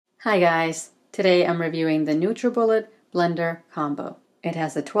Hi guys, today I'm reviewing the NutriBullet Blender Combo. It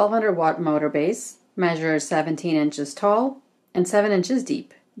has a 1200 watt motor base, measures 17 inches tall and 7 inches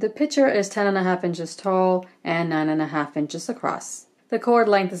deep. The pitcher is 10.5 inches tall and 9.5 inches across. The cord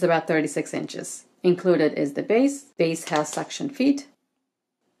length is about 36 inches. Included is the base. Base has suction feet,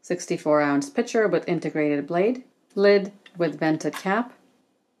 64-ounce pitcher with integrated blade, lid with vented cap,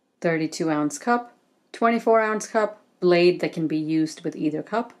 32-ounce cup, 24-ounce cup, blade that can be used with either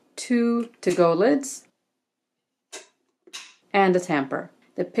cup, 2 to-go lids, and a tamper.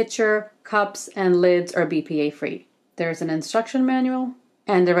 The pitcher, cups, and lids are BPA free. There's an instruction manual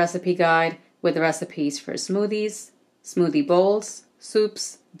and a recipe guide with recipes for smoothies, smoothie bowls,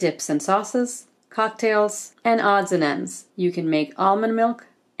 soups, dips and sauces, cocktails, and odds and ends. You can make almond milk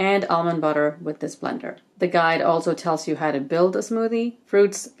and almond butter with this blender. The guide also tells you how to build a smoothie,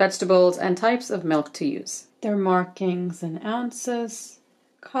 fruits, vegetables, and types of milk to use. There are markings in ounces,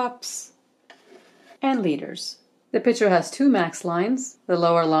 cups, and liters. The pitcher has 2 max lines. The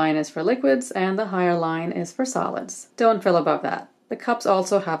lower line is for liquids and the higher line is for solids. Don't fill above that. The cups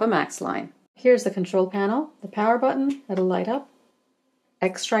also have a max line. Here's the control panel, the power button that'll light up,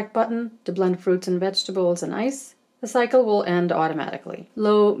 extract button to blend fruits and vegetables and ice. The cycle will end automatically.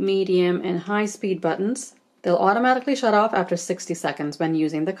 Low, medium, and high speed buttons. They'll automatically shut off after 60 seconds when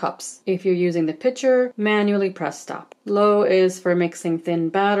using the cups. If you're using the pitcher, manually press stop. Low is for mixing thin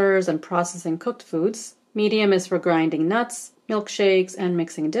batters and processing cooked foods. Medium is for grinding nuts, milkshakes, and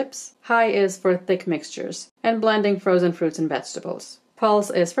mixing dips. High is for thick mixtures and blending frozen fruits and vegetables.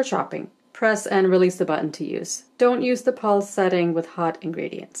 Pulse is for chopping. Press and release the button to use. Don't use the pulse setting with hot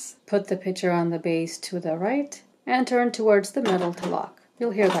ingredients. Put the pitcher on the base to the right and turn towards the middle to lock.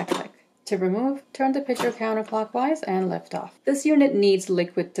 You'll hear that click. To remove, turn the pitcher counterclockwise and lift off. This unit needs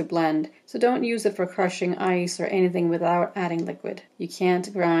liquid to blend, so don't use it for crushing ice or anything without adding liquid. You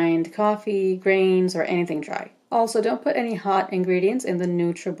can't grind coffee, grains, or anything dry. Also, don't put any hot ingredients in the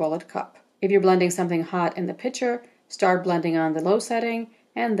NutriBullet Cup. If you're blending something hot in the pitcher, start blending on the low setting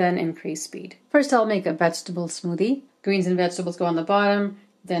and then increase speed. First, I'll make a vegetable smoothie. Greens and vegetables go on the bottom,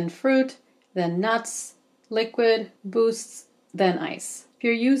 then fruit, then nuts, liquid, boosts, then ice. If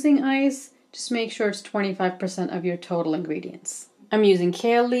you're using ice, just make sure it's 25% of your total ingredients. I'm using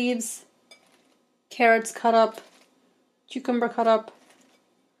kale leaves, carrots cut up, cucumber cut up,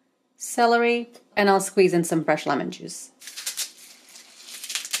 celery, and I'll squeeze in some fresh lemon juice.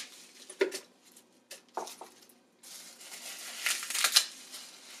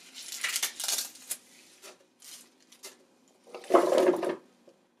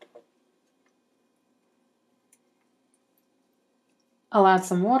 I'll add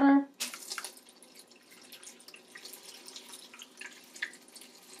some water,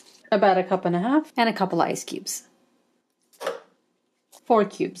 about 1.5 cups, and a couple ice cubes. 4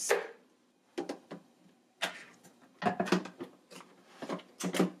 cubes.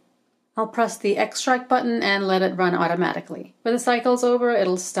 I'll press the extract button and let it run automatically. When the cycle's over,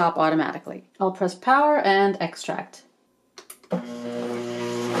 it'll stop automatically. I'll press power and extract.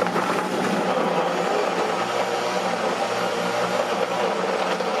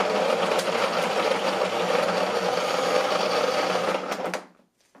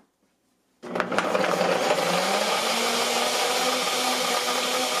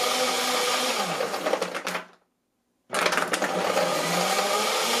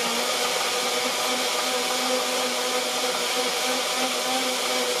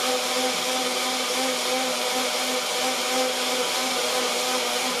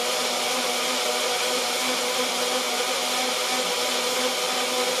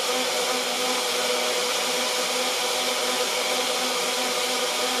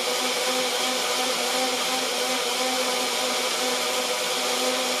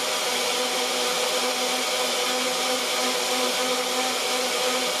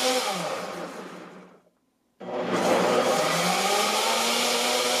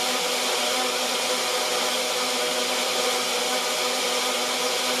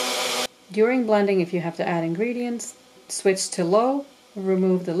 During blending, if you have to add ingredients, switch to low,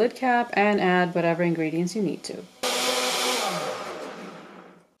 remove the lid cap, and add whatever ingredients you need to.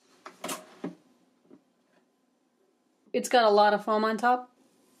 It's got a lot of foam on top.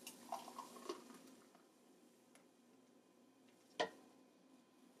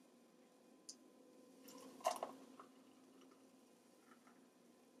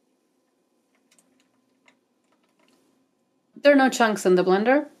 There are no chunks in the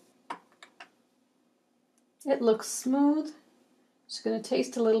blender. It looks smooth. Just gonna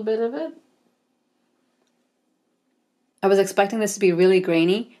taste a little bit of it. I was expecting this to be really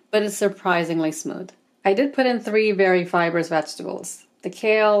grainy, but it's surprisingly smooth. I did put in 3 very fibrous vegetables. the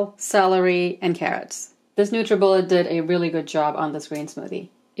kale, celery, and carrots. This NutriBullet did a really good job on this green smoothie.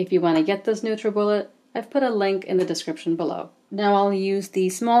 If you want to get this NutriBullet, I've put a link in the description below. Now I'll use the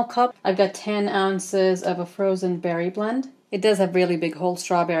small cup. I've got 10 ounces of a frozen berry blend. It does have really big whole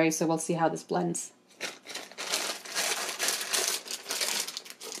strawberries, so we'll see how this blends.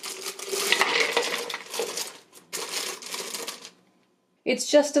 It's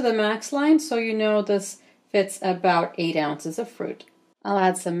just to the max line, so you know this fits about 8 ounces of fruit. I'll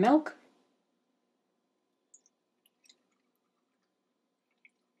add some milk.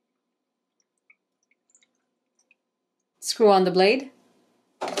 Screw on the blade.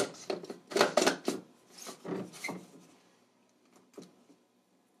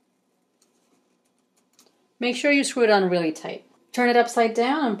 Make sure you screw it on really tight. Turn it upside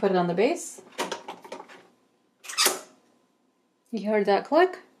down and put it on the base. You heard that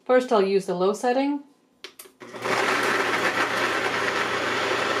click? First I'll use the low setting.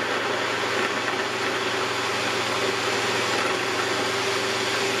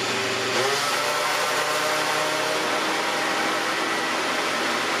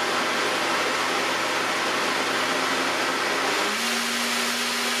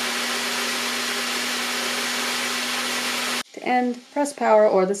 To end, press power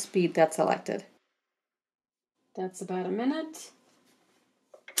or the speed that's selected. That's about a minute.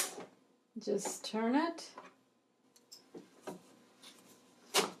 Just turn it.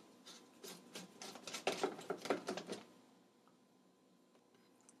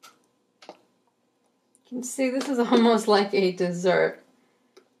 You can see this is almost like a dessert.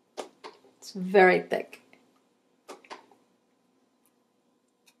 It's very thick.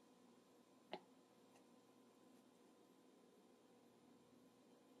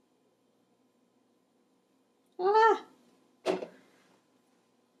 Ah!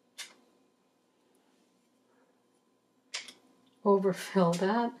 Overfill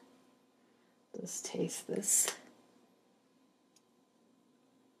that. Let's taste this.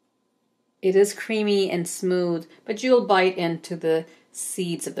 It is creamy and smooth, but you'll bite into the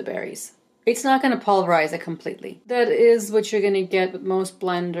seeds of the berries. It's not going to pulverize it completely. That is what you're going to get with most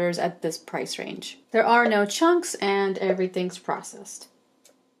blenders at this price range. There are no chunks and everything's processed.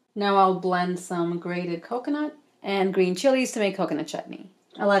 Now I'll blend some grated coconut and green chilies to make coconut chutney.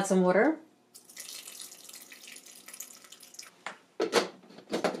 I'll add some water.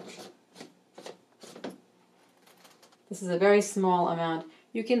 This is a very small amount.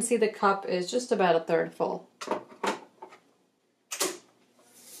 You can see the cup is just about a third full.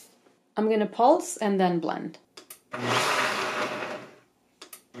 I'm going to pulse and then blend.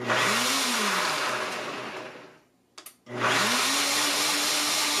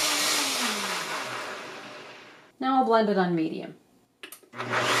 Now I'll blend it on medium.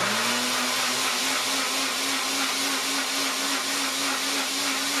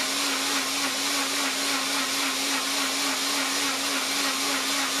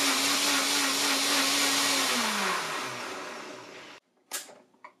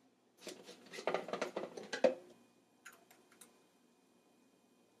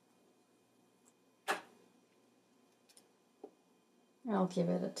 I'll give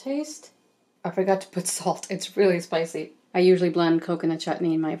it a taste. I forgot to put salt. It's really spicy. I usually blend coconut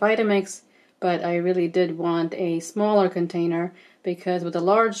chutney in my Vitamix, but I really did want a smaller container because with a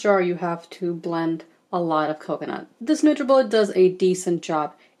large jar you have to blend a lot of coconut. This NutriBullet does a decent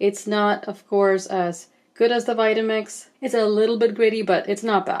job. It's not, of course, as good as the Vitamix. It's a little bit gritty, but it's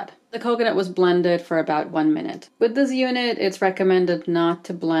not bad. The coconut was blended for about 1 minute. With this unit, it's recommended not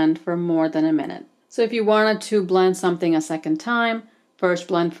to blend for more than a minute. So if you wanted to blend something a second time, first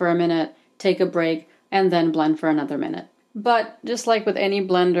blend for a minute, take a break, and then blend for another minute. But just like with any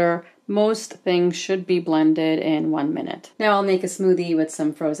blender, most things should be blended in 1 minute. Now I'll make a smoothie with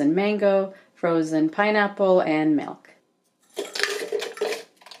some frozen mango, frozen pineapple, and milk.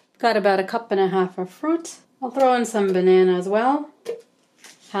 Got about 1.5 cups of fruit. I'll throw in some banana as well.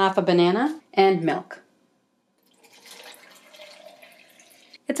 Half a banana and milk.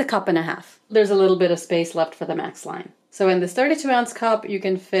 It's 1.5 cups. There's a little bit of space left for the max line. So in this 32-ounce cup, you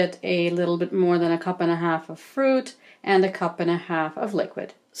can fit a little bit more than 1.5 cups of fruit and 1.5 cups of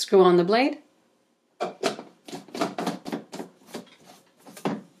liquid. Screw on the blade.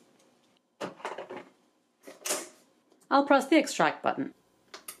 I'll press the extract button.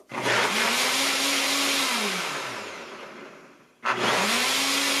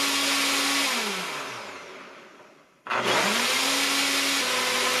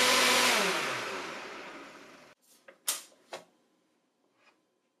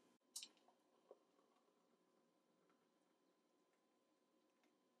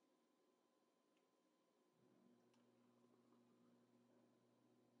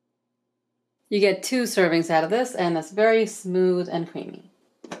 You get 2 servings out of this, and it's very smooth and creamy.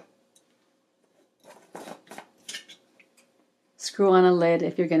 Screw on a lid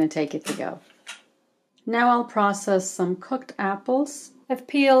if you're going to take it to go. Now I'll process some cooked apples. I've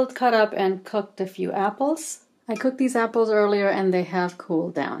peeled, cut up, and cooked a few apples. I cooked these apples earlier and they have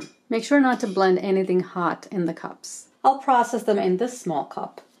cooled down. Make sure not to blend anything hot in the cups. I'll process them in this small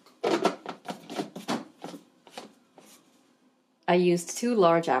cup. I used 2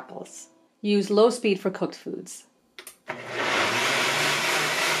 large apples. Use low speed for cooked foods.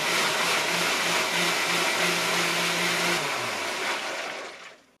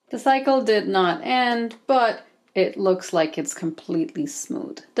 The cycle did not end, but it looks like it's completely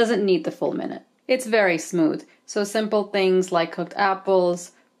smooth. Doesn't need the full minute. It's very smooth, so simple things like cooked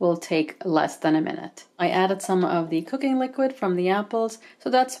apples will take less than a minute. I added some of the cooking liquid from the apples,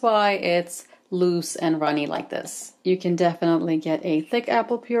 so that's why it's loose and runny like this. You can definitely get a thick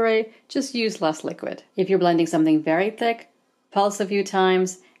apple puree, just use less liquid. If you're blending something very thick, pulse a few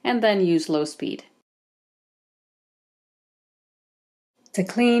times and then use low speed. To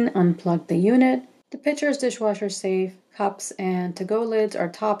clean, unplug the unit. The pitcher is dishwasher safe. Cups and to-go lids are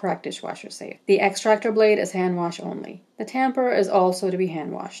top rack dishwasher safe. The extractor blade is hand wash only. The tamper is also to be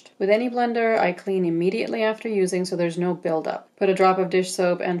hand washed. With any blender, I clean immediately after using so there's no buildup. Put a drop of dish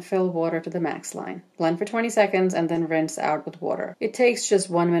soap and fill water to the max line. Blend for 20 seconds and then rinse out with water. It takes just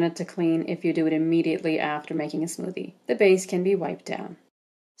 1 minute to clean if you do it immediately after making a smoothie. The base can be wiped down.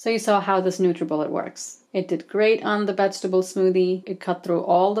 So you saw how this NutriBullet works. It did great on the vegetable smoothie. It cut through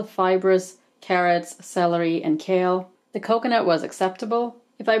all the fibrous carrots, celery, and kale. The coconut was acceptable.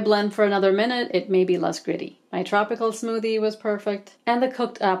 If I blend for another minute, it may be less gritty. My tropical smoothie was perfect, and the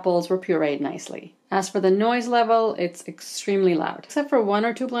cooked apples were pureed nicely. As for the noise level, it's extremely loud. Except for 1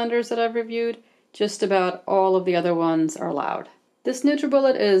 or 2 blenders that I've reviewed, just about all of the other ones are loud. This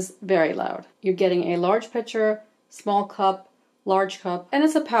NutriBullet is very loud. You're getting a large pitcher, small cup, large cup, and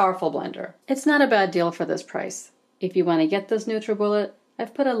it's a powerful blender. It's not a bad deal for this price. If you want to get this NutriBullet,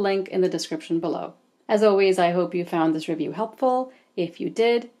 I've put a link in the description below. As always, I hope you found this review helpful. If you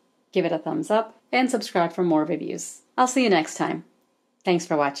did, give it a thumbs up and subscribe for more reviews. I'll see you next time. Thanks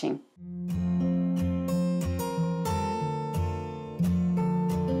for watching.